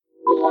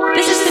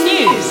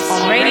News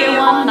on Radio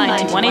 1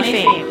 91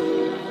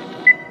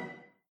 FM.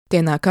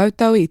 Tēnā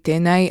koutou I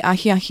tēnei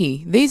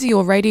ahiahi. These are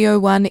your Radio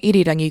 1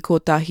 Irirangi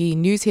Kotahi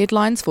news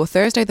headlines for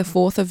Thursday the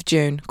 4th of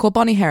June. Ko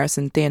Bonnie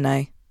Harrison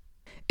tēnei.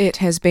 It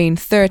has been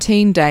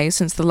 13 days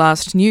since the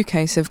last new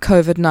case of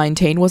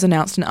COVID-19 was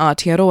announced in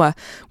Aotearoa,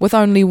 with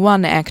only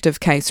one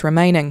active case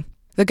remaining.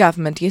 The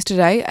government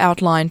yesterday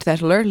outlined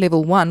that Alert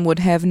Level 1 would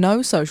have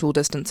no social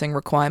distancing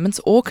requirements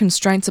or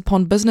constraints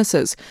upon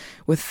businesses,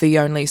 with the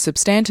only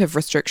substantive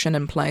restriction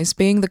in place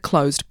being the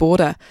closed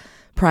border.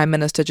 Prime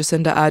Minister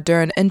Jacinda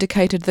Ardern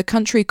indicated the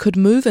country could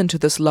move into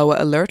this lower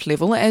alert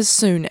level as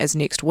soon as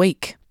next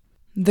week.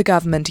 The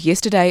government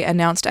yesterday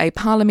announced a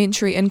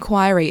parliamentary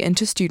inquiry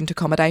into student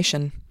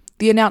accommodation.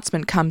 The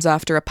announcement comes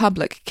after a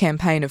public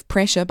campaign of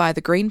pressure by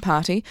the Green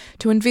Party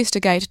to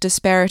investigate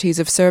disparities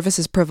of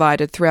services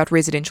provided throughout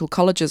residential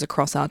colleges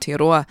across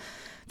Aotearoa.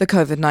 The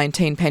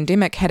COVID-19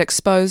 pandemic had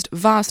exposed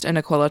vast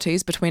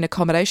inequalities between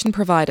accommodation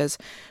providers,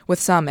 with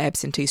some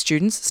absentee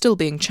students still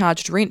being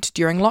charged rent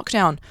during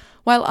lockdown,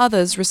 while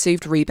others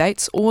received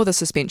rebates or the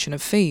suspension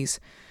of fees.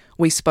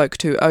 We spoke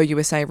to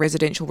OUSA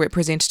residential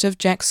representative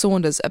Jack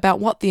Saunders about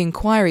what the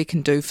inquiry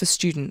can do for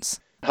students.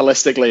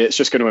 Holistically, it's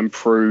just going to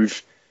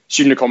improve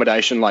student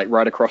accommodation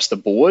right across the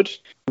board.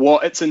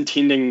 What it's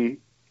intending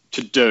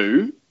to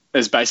do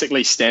is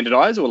basically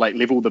standardise or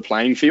level the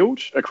playing field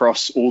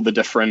across all the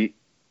different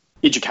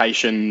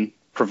education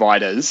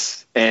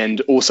providers and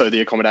also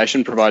the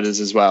accommodation providers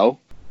as well.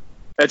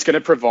 It's going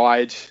to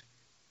provide,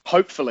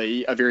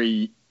 hopefully, a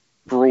very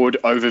broad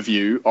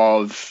overview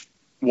of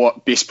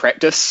what best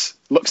practice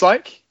looks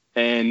like,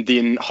 and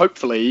then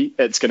hopefully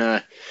it's going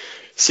to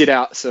set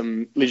out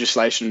some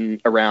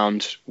legislation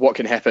around what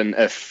can happen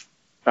if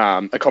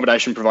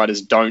accommodation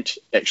providers don't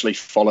actually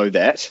follow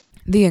that.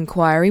 The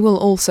inquiry will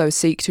also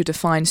seek to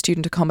define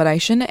student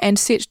accommodation and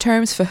set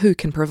terms for who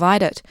can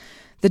provide it.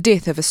 The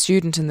death of a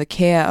student in the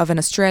care of an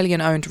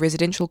Australian-owned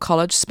residential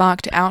college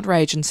sparked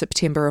outrage in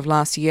September of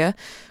last year,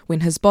 when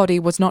his body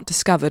was not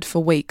discovered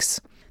for weeks.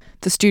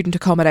 The Student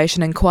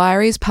Accommodation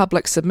Inquiry's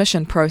public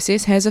submission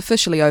process has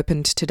officially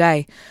opened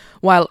today.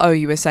 While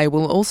OUSA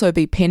will also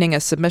be penning a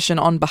submission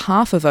on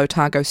behalf of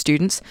Otago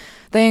students,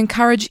 they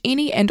encourage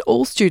any and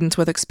all students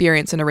with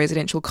experience in a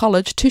residential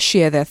college to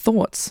share their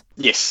thoughts.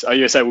 Yes,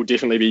 OUSA will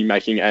definitely be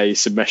making a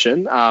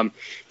submission.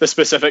 The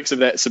specifics of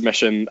that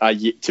submission are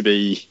yet to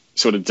be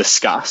sort of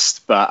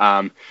discussed, but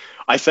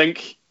I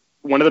think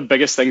one of the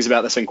biggest things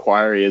about this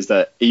inquiry is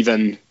that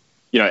even,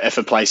 if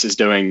a place is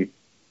doing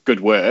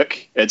good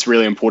work, it's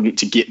really important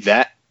to get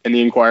that in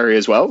the inquiry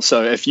as well.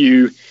 So if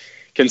you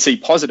can see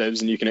positives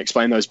and you can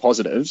explain those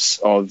positives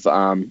of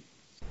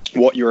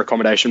what your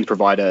accommodation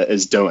provider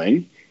is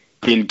doing,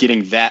 then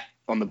getting that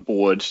on the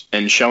board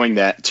and showing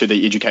that to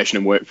the Education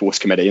and Workforce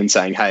Committee and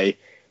saying, hey,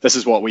 this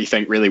is what we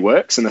think really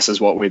works and this is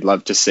what we'd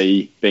love to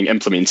see being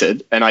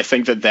implemented. And I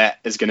think that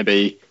is going to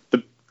be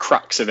the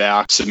crux of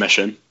our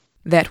submission.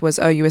 That was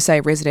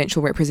OUSA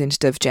residential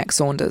representative Jack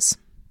Saunders.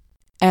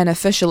 An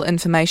Official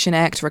Information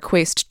Act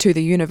request to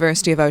the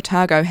University of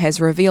Otago has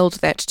revealed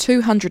that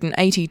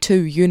 282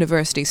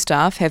 university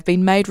staff have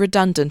been made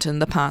redundant in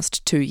the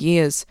past 2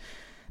 years.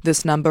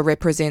 This number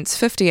represents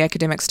 50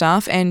 academic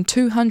staff and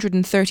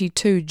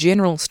 232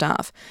 general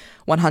staff,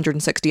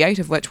 168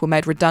 of which were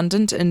made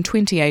redundant in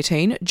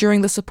 2018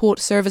 during the Support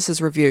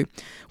Services Review,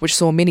 which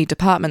saw many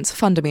departments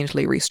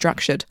fundamentally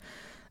restructured.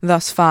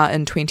 Thus far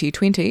in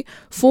 2020,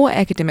 4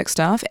 academic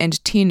staff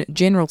and 10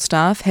 general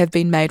staff have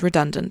been made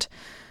redundant.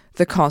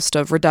 The cost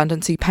of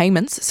redundancy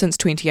payments since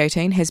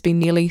 2018 has been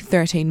nearly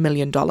 $13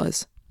 million.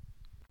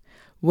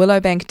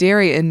 Willowbank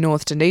Dairy in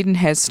North Dunedin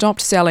has stopped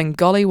selling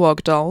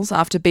Gollywog dolls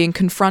after being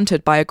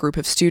confronted by a group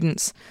of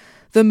students.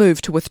 The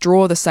move to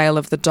withdraw the sale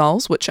of the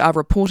dolls, which are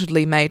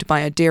reportedly made by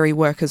a dairy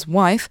worker's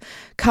wife,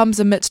 comes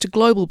amidst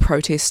global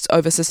protests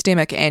over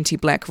systemic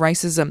anti-black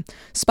racism,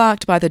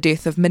 sparked by the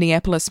death of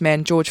Minneapolis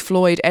man George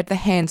Floyd at the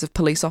hands of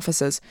police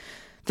officers.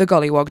 The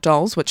Gollywog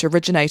dolls, which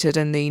originated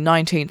in the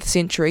 19th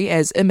century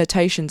as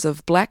imitations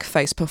of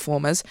blackface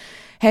performers,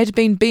 had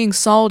been being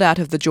sold out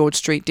of the George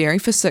Street Dairy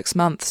for 6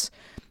 months.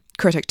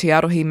 Critic Te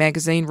Arohi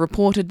magazine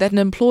reported that an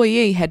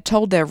employee had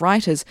told their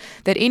writers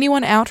that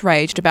anyone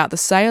outraged about the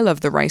sale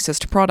of the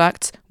racist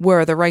products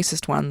were the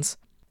racist ones.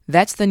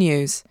 That's the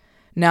news.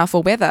 Now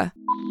for weather.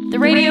 The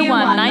Radio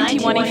 1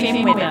 91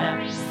 FM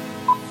weather.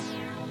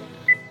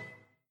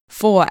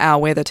 For our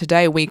weather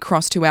today, we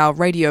cross to our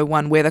Radio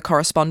 1 weather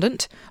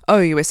correspondent,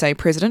 OUSA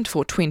President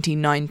for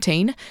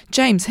 2019,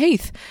 James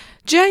Heath.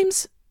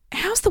 James,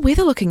 how's the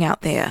weather looking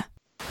out there?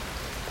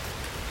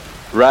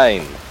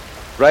 Rain.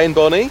 Rain,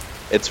 Bonnie.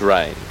 It's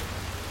rain.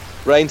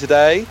 Rain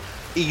today,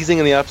 easing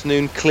in the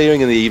afternoon,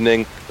 clearing in the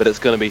evening, but it's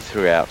going to be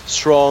throughout.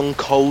 Strong,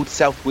 cold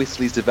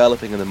southwesterlies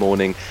developing in the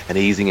morning and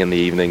easing in the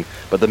evening.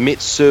 But the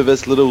Met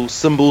Service little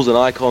symbols and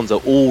icons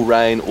are all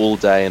rain all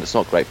day, and it's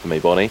not great for me,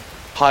 Bonnie.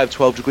 High of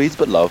 12 degrees,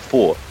 but low of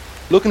 4.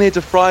 Looking ahead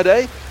to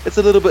Friday, it's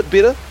a little bit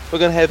better. We're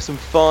going to have some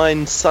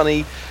fine,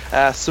 sunny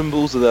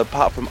symbols,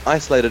 apart from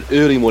isolated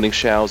early morning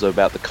showers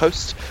about the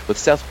coast, with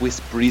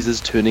southwest breezes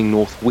turning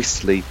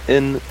northwesterly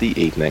in the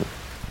evening.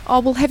 Oh,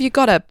 well, have you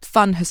got a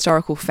fun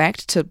historical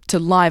fact to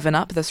liven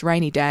up this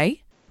rainy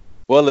day?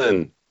 Well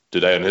then,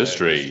 today in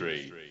history.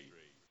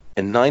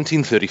 In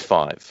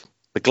 1935,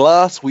 the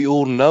glass we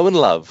all know and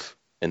love,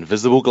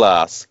 invisible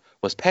glass,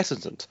 was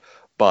patented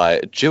by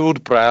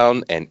Gerald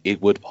Brown and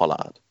Edward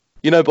Pollard.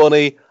 You know,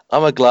 Bonnie,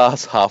 I'm a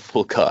glass half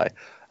full guy,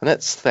 and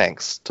that's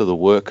thanks to the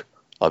work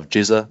of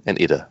Jezza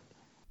and Edda.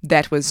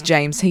 That was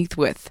James Heath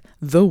with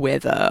The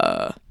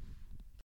Weather.